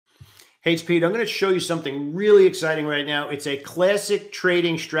Hey, it's Pete. I'm going to show you something really exciting right now. It's a classic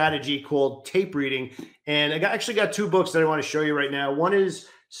trading strategy called tape reading. And actually got two books that I want to show you right now. One is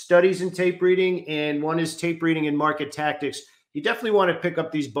Studies in Tape Reading, and one is Tape Reading and Market Tactics. You definitely want to pick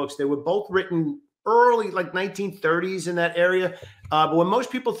up these books. They were both written early, like 1930s in that area. But when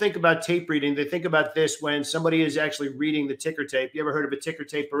most people think about tape reading, they think about this when somebody is actually reading the ticker tape. You ever heard of a ticker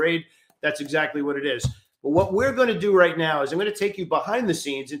tape parade? That's exactly what it is. But what we're going to do right now is I'm going to take you behind the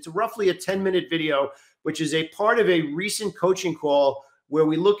scenes into roughly a 10-minute video, which is a part of a recent coaching call where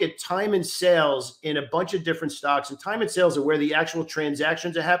we look at time and sales in a bunch of different stocks. And time and sales are where the actual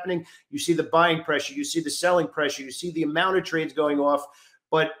transactions are happening. You see the buying pressure, you see the selling pressure, you see the amount of trades going off.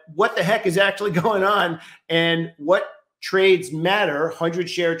 But what the heck is actually going on, and what trades matter,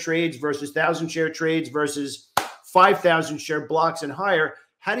 100-share trades versus 1,000-share trades versus 5,000-share blocks and higher.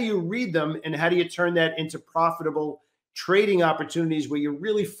 How do you read them, and how do you turn that into profitable trading opportunities where you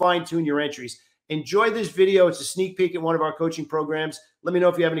really fine-tune your entries? Enjoy this video. It's a sneak peek at one of our coaching programs. Let me know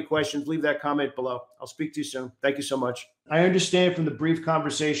if you have any questions. Leave that comment below. I'll speak to you soon. Thank you so much. I understand from the brief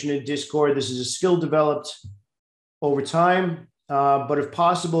conversation in Discord, this is a skill developed over time. But if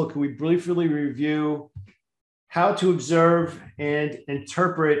possible, can we briefly review how to observe and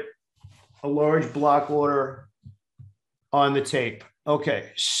interpret a large block order on the tape? Okay,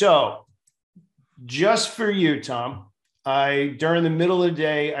 so just for you, Tom, during the middle of the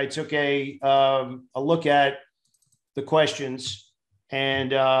day, I took a look at the questions and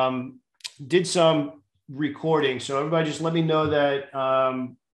did some recording. So everybody, just let me know that.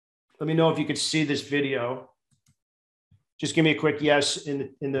 Let me know if you could see this video. Just give me a quick yes in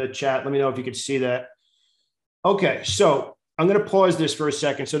the chat. Let me know if you could see that. Okay, so I'm going to pause this for a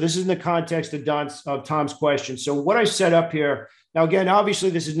second. So this is in the context of Tom's question. So what I set up here. Now, again, obviously,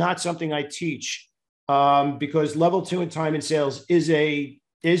 this is not something I teach because level 2 in time and sales is a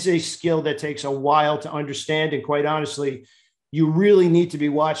skill that takes a while to understand. And quite honestly, you really need to be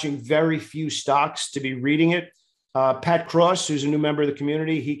watching very few stocks to be reading it. Pat Cross, who's a new member of the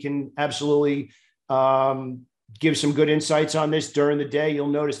community, he can absolutely give some good insights on this during the day. You'll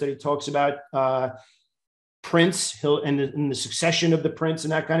notice that he talks about prints and the succession of the prints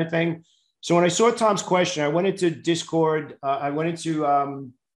and that kind of thing. So when I saw Tom's question, I went into Discord. I went into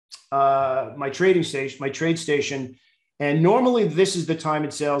my trading station, my trade station, and normally this is the time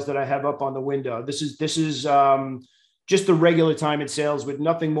and sales that I have up on the window. This is just the regular time and sales with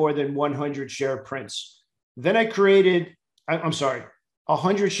nothing more than 100-share prints. Then I created,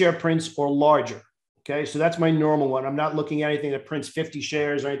 100-share prints or larger. Okay, so that's my normal one. I'm not looking at anything that prints 50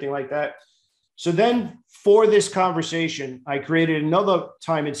 shares or anything like that. So then for this conversation, I created another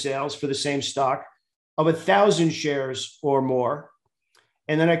time and sales for the same stock of 1,000 shares or more.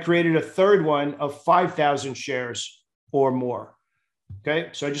 And then I created a third one of 5,000 shares or more. Okay,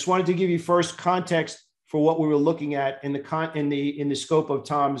 so I just wanted to give you first context for what we were looking at in the scope of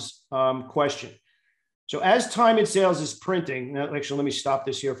Tom's question. So as time and sales is printing, now actually let me stop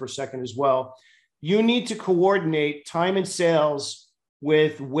this here for a second as well. You need to coordinate time and sales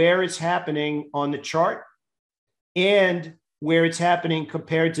with where it's happening on the chart and where it's happening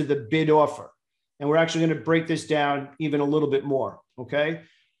compared to the bid offer. And we're actually going to break this down even a little bit more, okay?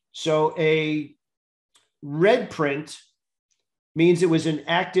 So a red print means it was an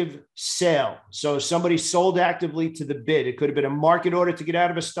active sale. So somebody sold actively to the bid. It could have been a market order to get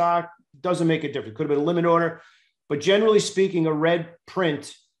out of a stock. Doesn't make a difference. It could have been a limit order. But generally speaking, a red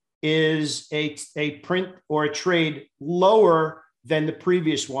print is a print or a trade lower than the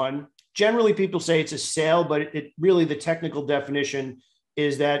previous one. Generally, people say it's a sale, but it really, the technical definition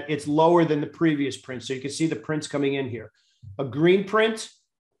is that it's lower than the previous print. So you can see the prints coming in here. A green print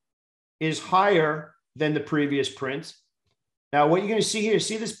is higher than the previous print. Now, what you're going to see here,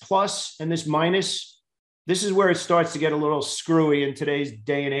 see this plus and this minus? This is where it starts to get a little screwy in today's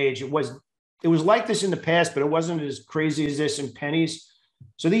day and age. It was like this in the past, but it wasn't as crazy as this in pennies.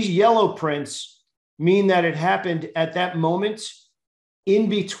 So these yellow prints mean that it happened at that moment in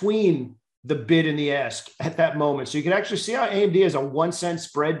between the bid and the ask at that moment. So you can actually see how AMD has a 1 cent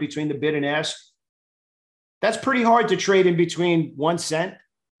spread between the bid and ask. That's pretty hard to trade in between 1 cent,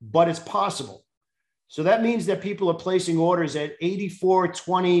 but it's possible. So that means that people are placing orders at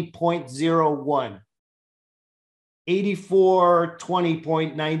 84.20.01,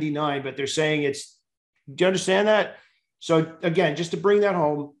 84.20.99, but they're saying it's, do you understand that? So again, just to bring that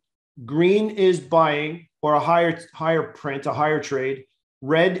home, green is buying or a higher print, a higher trade.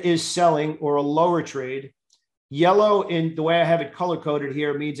 Red is selling or a lower trade. Yellow, in the way I have it color coded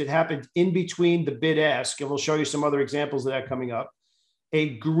here, means it happened in between the bid ask, and we'll show you some other examples of that coming up.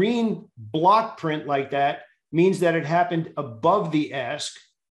 A green block print like that means that it happened above the ask.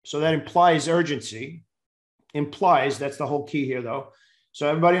 So that implies urgency. Implies, that's the whole key here though. So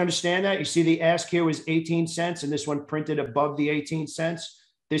everybody understand that? You see the ask here was 18 cents and this one printed above the 18 cents.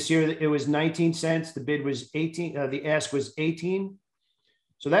 This year it was 19 cents. The bid was 18. The ask was 18.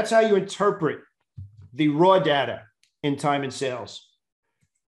 So that's how you interpret the raw data in time and sales.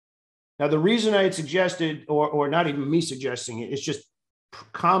 Now, the reason I had suggested, or not even me suggesting it, it's just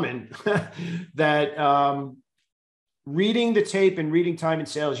common that reading the tape and reading time and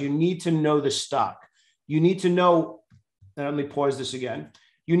sales, you need to know the stock. You need to know, and let me pause this again.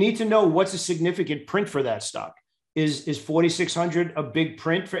 You need to know what's a significant print for that stock. Is 4,600 a big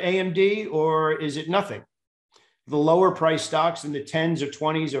print for AMD, or is it nothing? The lower price stocks in the 10s or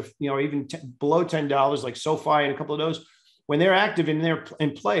 20s or even below $10, like SoFi and a couple of those, when they're active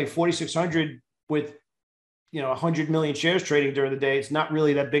in play, 4,600 with 100 million shares trading during the day, it's not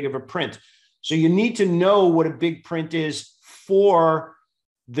really that big of a print. So you need to know what a big print is for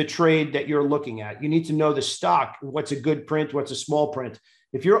the trade that you're looking at. You need to know the stock, what's a good print, what's a small print.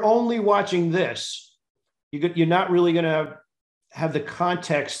 If you're only watching this, you're not really going to have the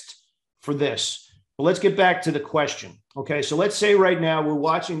context for this. But let's get back to the question. Okay, so let's say right now we're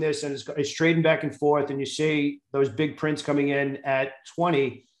watching this and it's trading back and forth, and you see those big prints coming in at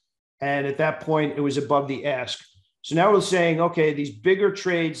 20, and at that point it was above the ask. So now we're saying, okay, these bigger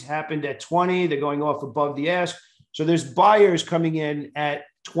trades happened at 20, they're going off above the ask. So there's buyers coming in at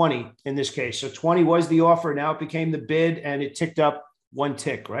 20 in this case. So 20 was the offer, now it became the bid, and it ticked up one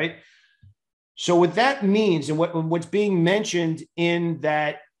tick, right? So what that means, and what's being mentioned in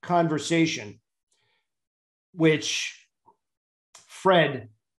that conversation, which Fred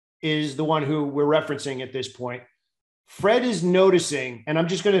is the one who we're referencing at this point. Fred is noticing, and I'm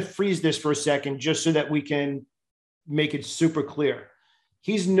just going to freeze this for a second just so that we can make it super clear.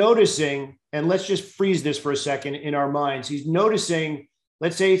 He's noticing, and let's just freeze this for a second in our minds. He's noticing,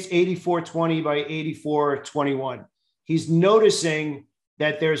 let's say it's 84.20 by 84.21. He's noticing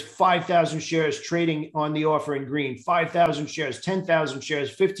that there's 5,000 shares trading on the offer in green, 5,000 shares, 10,000 shares,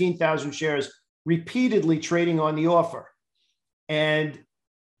 15,000 shares, repeatedly trading on the offer. And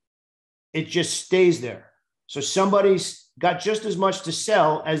it just stays there. So somebody's got just as much to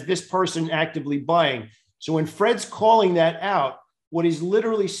sell as this person actively buying. So when Fred's calling that out, what he's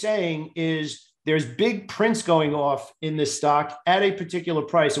literally saying is there's big prints going off in this stock at a particular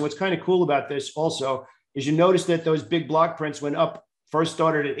price. And what's kind of cool about this also is you notice that those big block prints went up, first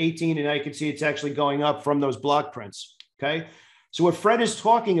started at 18, and now you can see it's actually going up from those block prints, okay? So what Fred is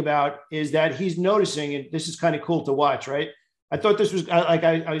talking about is that he's noticing, and this is kind of cool to watch, right? I thought this was like,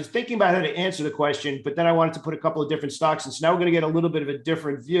 I was thinking about how to answer the question, but then I wanted to put a couple of different stocks. And so now we're going to get a little bit of a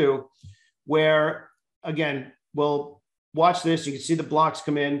different view where, again, we'll watch this. You can see the blocks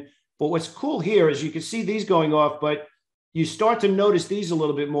come in. But what's cool here is you can see these going off, but you start to notice these a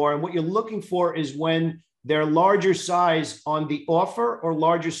little bit more. And what you're looking for is when they're larger size on the offer or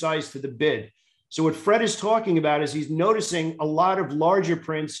larger size to the bid. So what Fred is talking about is he's noticing a lot of larger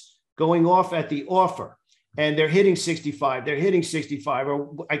prints going off at the offer, and they're hitting 65. They're hitting 65.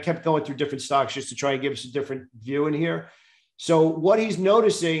 Or I kept going through different stocks just to try and give us a different view in here. So what he's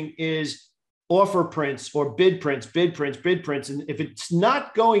noticing is offer prints or bid prints, bid prints, bid prints. And if it's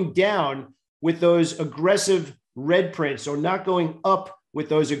not going down with those aggressive red prints or not going up with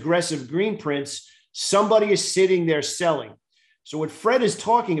those aggressive green prints, somebody is sitting there selling. So what Fred is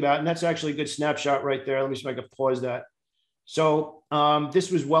talking about, and that's actually a good snapshot right there. Let me see if I can pause that. So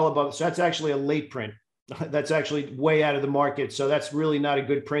this was well above. So that's actually a late print. That's actually way out of the market. So that's really not a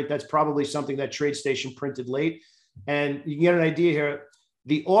good print. That's probably something that TradeStation printed late. And you can get an idea here.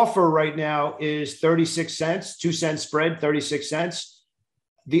 The offer right now is 36 cents, 2 cent spread, 36 cents.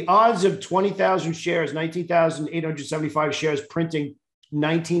 The odds of 20,000 shares, 19,875 shares printing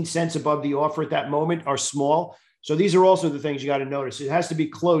 19 cents above the offer at that moment are small. So these are also the things you got to notice. It has to be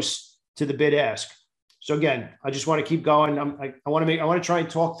close to the bid ask. So again, I just want to keep going. I want to try and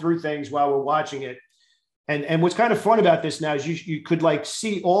talk through things while we're watching it. And what's kind of fun about this now is you could like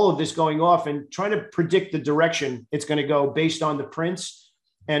see all of this going off and trying to predict the direction it's going to go based on the prints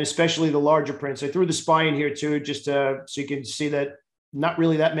and especially the larger prints. I threw the SPY in here too, just so you can see that not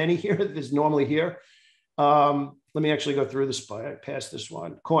really that many here. There's normally here. Let me actually go through the SPY. I passed this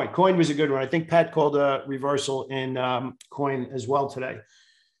one. Coin was a good one. I think Pat called a reversal in coin as well today.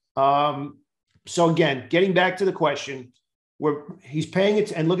 So again, getting back to the question, where he's paying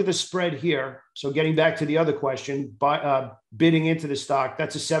it, and look at the spread here. So getting back to the other question, bidding into the stock,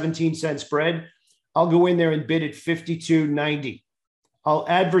 that's a 17-cent spread. I'll go in there and bid at 52.90. I'll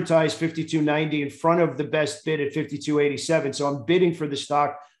advertise 52.90 in front of the best bid at 52.87. So I'm bidding for the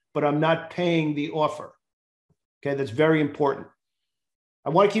stock, but I'm not paying the offer. Okay, that's very important. I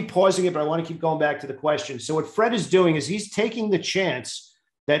want to keep pausing it, but I want to keep going back to the question. So what Fred is doing is he's taking the chance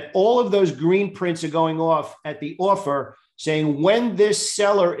that all of those green prints are going off at the offer, saying when this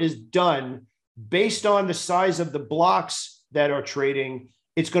seller is done, based on the size of the blocks that are trading,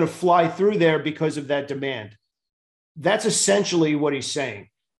 it's going to fly through there because of that demand. That's essentially what he's saying.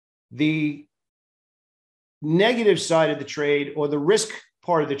 The negative side of the trade, or the risk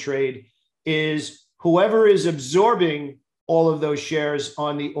part of the trade, is whoever is absorbing all of those shares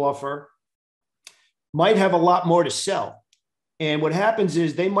on the offer might have a lot more to sell. And what happens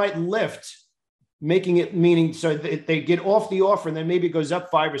is they might lift, making it, meaning so they get off the offer and then maybe it goes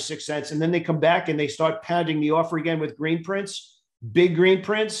up 5 or 6 cents. And then they come back and they start pounding the offer again with green prints, big green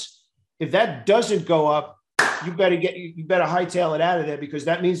prints. If that doesn't go up, you better hightail it out of there, because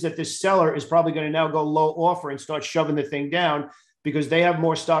that means that this seller is probably going to now go low offer and start shoving the thing down because they have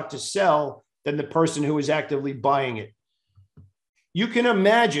more stock to sell than the person who is actively buying it. You can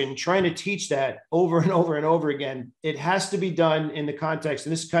imagine trying to teach that over and over and over again. It has to be done in the context.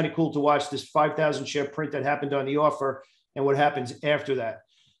 And this is kind of cool to watch this 5,000 share print that happened on the offer and what happens after that.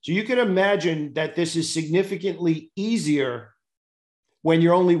 So you can imagine that this is significantly easier when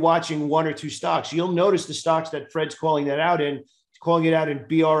you're only watching 1 or 2 stocks. You'll notice the stocks that Fred's calling that out in, he's calling it out in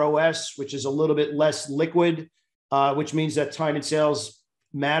BROS, which is a little bit less liquid, which means that time and sales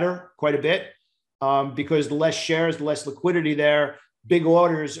matter quite a bit. Because the less shares, the less liquidity there, big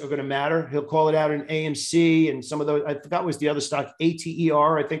orders are going to matter. He'll call it out in AMC and some of those. I forgot what was the other stock,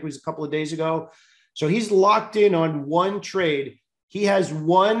 ATER, I think it was a couple of days ago. So he's locked in on one trade. He has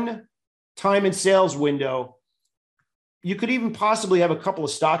one time and sales window. You could even possibly have a couple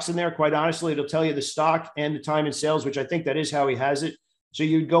of stocks in there. Quite honestly, it'll tell you the stock and the time and sales, which I think that is how he has it. So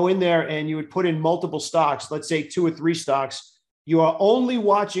you'd go in there and you would put in multiple stocks, let's say 2 or 3 stocks. You are only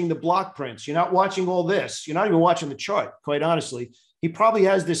watching the block prints. You're not watching all this. You're not even watching the chart, quite honestly. He probably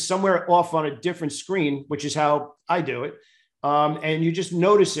has this somewhere off on a different screen, which is how I do it. And you're just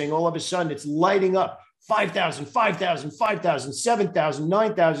noticing all of a sudden it's lighting up 5,000, 5,000, 5,000, 7,000,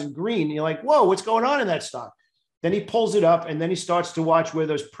 9,000 green. And you're like, whoa, what's going on in that stock? Then he pulls it up and then he starts to watch where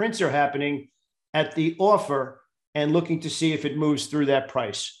those prints are happening at the offer and looking to see if it moves through that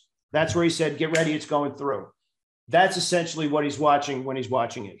price. That's where he said, get ready, it's going through. That's essentially what he's watching when he's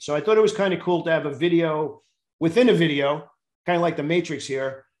watching it. So I thought it was kind of cool to have a video within a video, kind of like the Matrix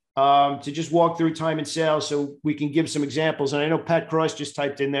here, to just walk through time and sales so we can give some examples. And I know Pat Cross just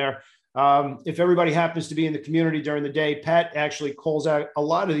typed in there. If everybody happens to be in the community during the day, Pat actually calls out a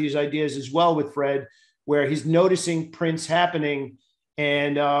lot of these ideas as well with Fred, where he's noticing prints happening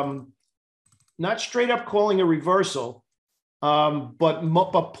and not straight up calling a reversal,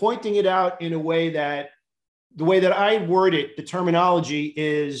 but pointing it out in a way that the way that I word it, the terminology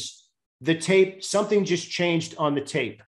is the tape, something just changed on the tape.